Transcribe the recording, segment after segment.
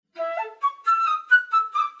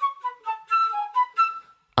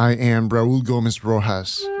I am Raúl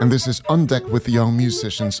Gómez-Rojas, and this is On Deck with Young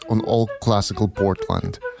Musicians on All Classical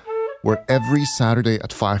Portland, where every Saturday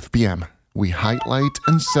at 5 p.m. we highlight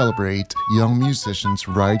and celebrate young musicians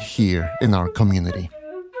right here in our community.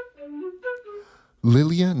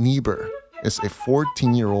 Lilia Niebuhr is a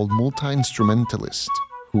 14-year-old multi-instrumentalist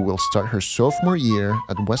who will start her sophomore year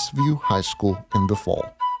at Westview High School in the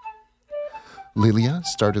fall. Lilia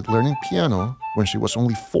started learning piano when she was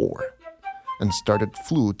only 4 and started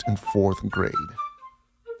flute in 4th grade.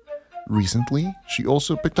 Recently, she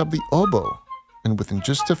also picked up the oboe, and within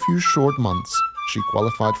just a few short months, she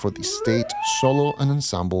qualified for the state solo and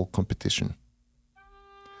ensemble competition.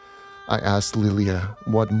 I asked Lilia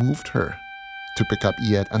what moved her to pick up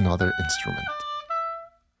yet another instrument.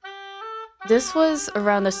 This was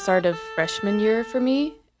around the start of freshman year for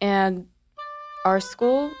me, and our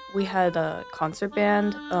school, we had a concert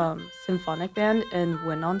band, symphonic band, and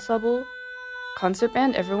wind ensemble. Concert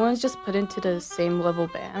band, everyone's just put into the same level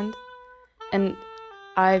band, and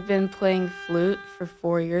I've been playing flute for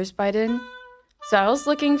 4 years by then, so I was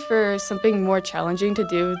looking for something more challenging to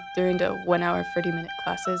do during the 1 hour, 30-minute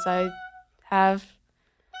classes I have.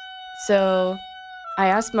 So I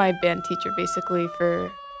asked my band teacher basically for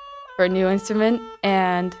a new instrument,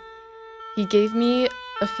 and he gave me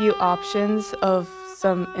a few options of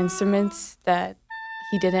some instruments that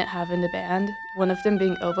he didn't have in the band, one of them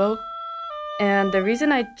being oboe. And the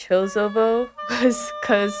reason I chose oboe was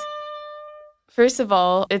because, first of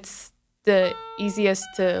all, it's the easiest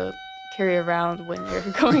to carry around when you're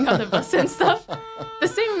going on the bus and stuff. The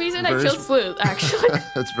same reason I chose flute, actually.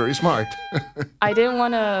 That's very smart. I didn't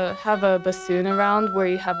want to have a bassoon around where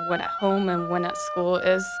you have one at home and one at school.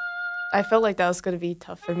 I felt like that was going to be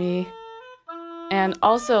tough for me. And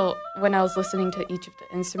also, when I was listening to each of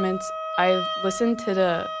the instruments, I listened to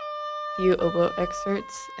the few oboe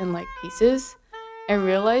excerpts and pieces, and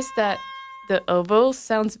realized that the oboe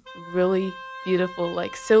sounds really beautiful,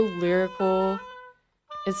 so lyrical.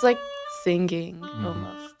 It's like singing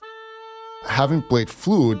almost. Having played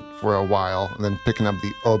flute for a while and then picking up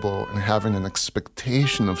the oboe and having an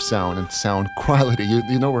expectation of sound and sound quality,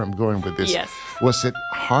 you know where I'm going with this. Yes. Was it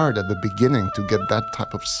hard at the beginning to get that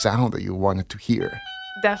type of sound that you wanted to hear?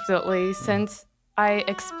 Definitely, since I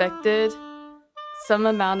expected some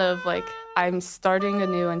amount of I'm starting a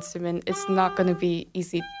new instrument, it's not going to be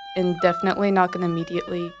easy and definitely not going to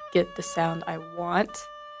immediately get the sound I want.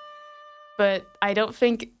 But I don't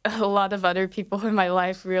think a lot of other people in my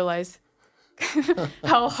life realize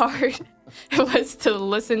how hard it was to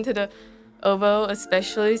listen to the oboe,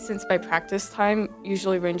 especially since my practice time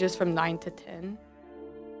usually ranges from 9 to 10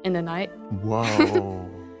 in the night. Wow.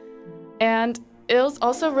 And it was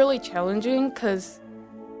also really challenging because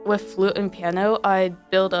with flute and piano, I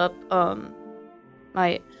build up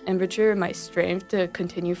my embouchure, my strength to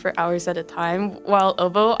continue for hours at a time. While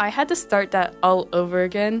oboe, I had to start that all over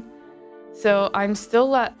again. So I'm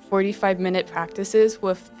still at 45-minute practices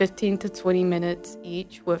with 15 to 20 minutes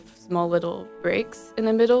each with small little breaks in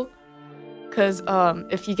the middle. Because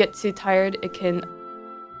if you get too tired, it can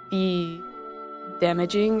be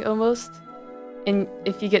damaging almost. And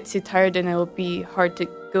if you get too tired, then it will be hard to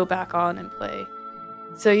go back on and play.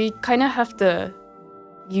 So you kind of have to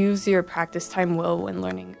use your practice time well when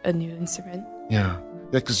learning a new instrument. Yeah,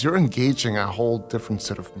 because you're engaging a whole different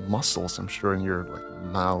set of muscles, I'm sure, in your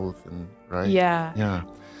mouth and right. Yeah.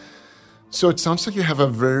 So it sounds like you have a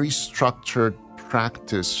very structured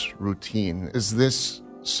practice routine. Is this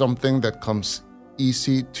something that comes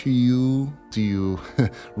easy to you? Do you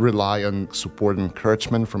rely on support and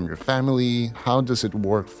encouragement from your family? How does it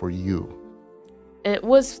work for you? It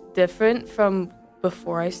was different from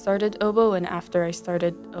before I started oboe and after I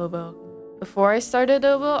started oboe. Before I started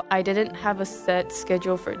oboe, I didn't have a set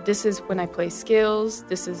schedule for this is when I play scales,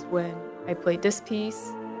 this is when I play this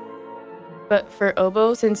piece. But for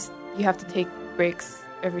oboe, since you have to take breaks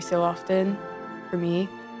every so often, for me,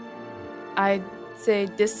 I'd say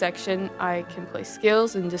this section I can play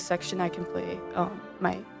scales, and this section I can play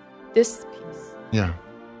this piece. Yeah.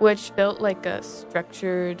 Which built a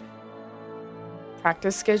structured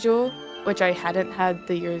practice schedule, which I hadn't had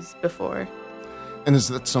the years before. And is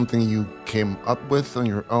that something you came up with on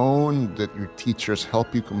your own? Did your teachers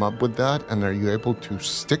help you come up with that? And are you able to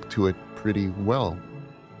stick to it pretty well?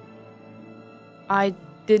 I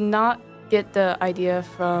did not get the idea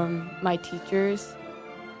from my teachers.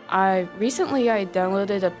 Recently I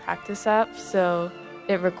downloaded a practice app, so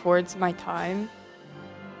it records my time.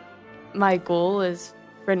 My goal is,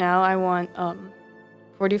 for now, I want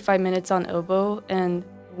 45 minutes on oboe and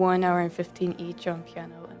 1 hour and 15 each on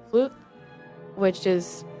piano and flute, which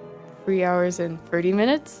is 3 hours and 30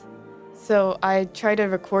 minutes. So I try to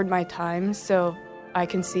record my time so I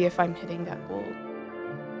can see if I'm hitting that goal.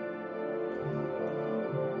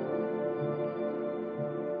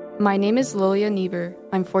 My name is Lilia Niebuhr.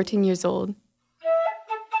 I'm 14 years old.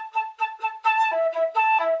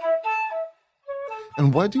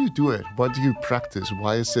 And why do you do it? Why do you practice?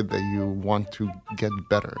 Why is it that you want to get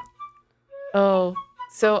better? Oh,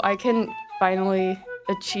 so I can finally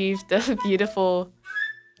achieve the beautiful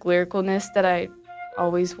lyricalness that I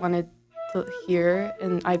always wanted to hear,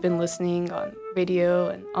 and I've been listening on radio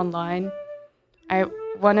and online. I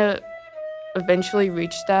want to eventually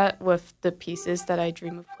reach that with the pieces that I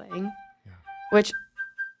dream of playing, which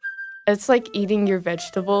it's like eating your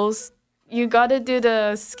vegetables. You got to do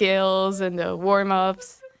the scales and the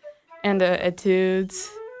warm-ups and the etudes,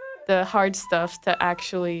 the hard stuff to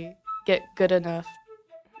actually get good enough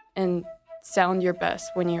and sound your best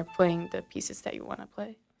when you're playing the pieces that you want to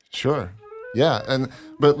play. Sure. Yeah,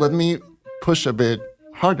 but let me push a bit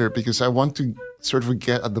harder because I want to sort of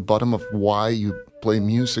get at the bottom of why you play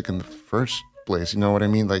music in the first place. You know what I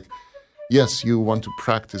mean? Like, yes, you want to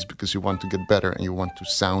practice because you want to get better and you want to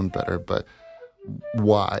sound better, but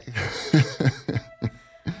why?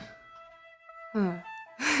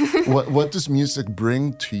 What does music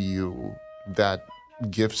bring to you that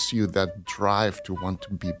gives you that drive to want to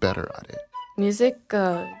be better at it? Music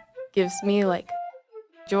gives me like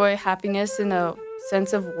joy, happiness, and a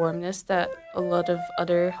sense of warmness that a lot of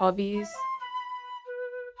other hobbies.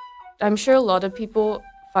 I'm sure a lot of people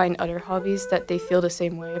find other hobbies that they feel the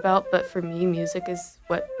same way about, but for me, music is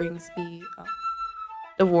what brings me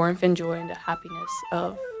the warmth and joy and the happiness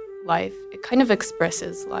of life. It kind of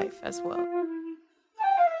expresses life as well.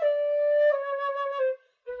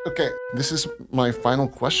 Okay, this is my final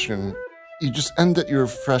question. You just ended your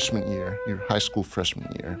freshman year, your high school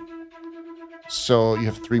freshman year. So you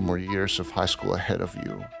have 3 more years of high school ahead of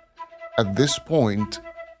you. At this point,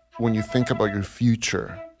 when you think about your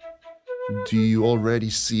future, do you already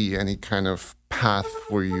see any kind of path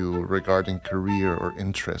for you regarding career or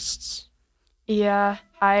interests? Yeah,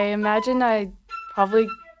 I imagine I'd probably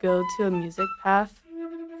go to a music path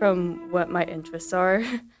from what my interests are,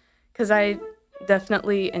 because I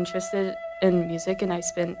definitely interested in music and I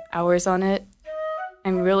spend hours on it.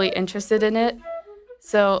 I'm really interested in it.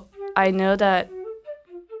 So I know that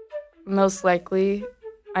most likely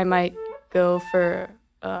I might go for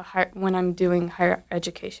when I'm doing higher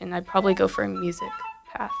education, I'd probably go for a music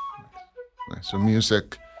path. Nice. So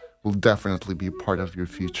music will definitely be part of your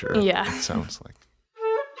future. Yeah. It sounds like.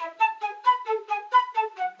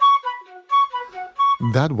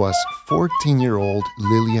 That was 14-year-old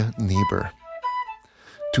Lilia Niebuhr.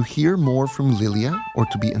 To hear more from Lilia or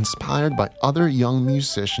to be inspired by other young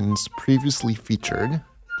musicians previously featured,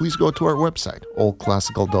 please go to our website,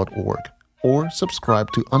 allclassical.org, or subscribe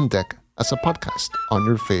to On Deck as a podcast on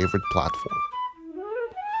your favorite platform.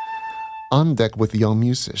 On Deck with Young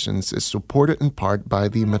Musicians is supported in part by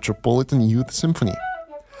the Metropolitan Youth Symphony,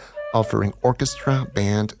 offering orchestra,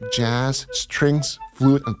 band, jazz, strings,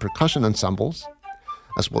 flute, and percussion ensembles,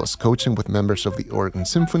 as well as coaching with members of the Oregon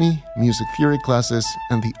Symphony, music theory classes,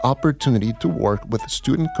 and the opportunity to work with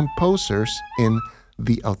student composers in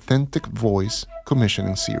the Authentic Voice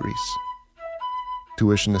commissioning series.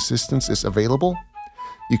 Tuition assistance is available.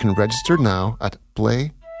 You can register now at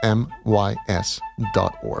playmys.org.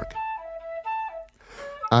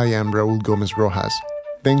 I am Raúl Gómez-Rojas.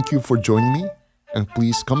 Thank you for joining me, and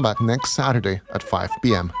please come back next Saturday at 5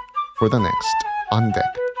 p.m. for the next On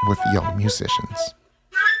Deck with Young Musicians.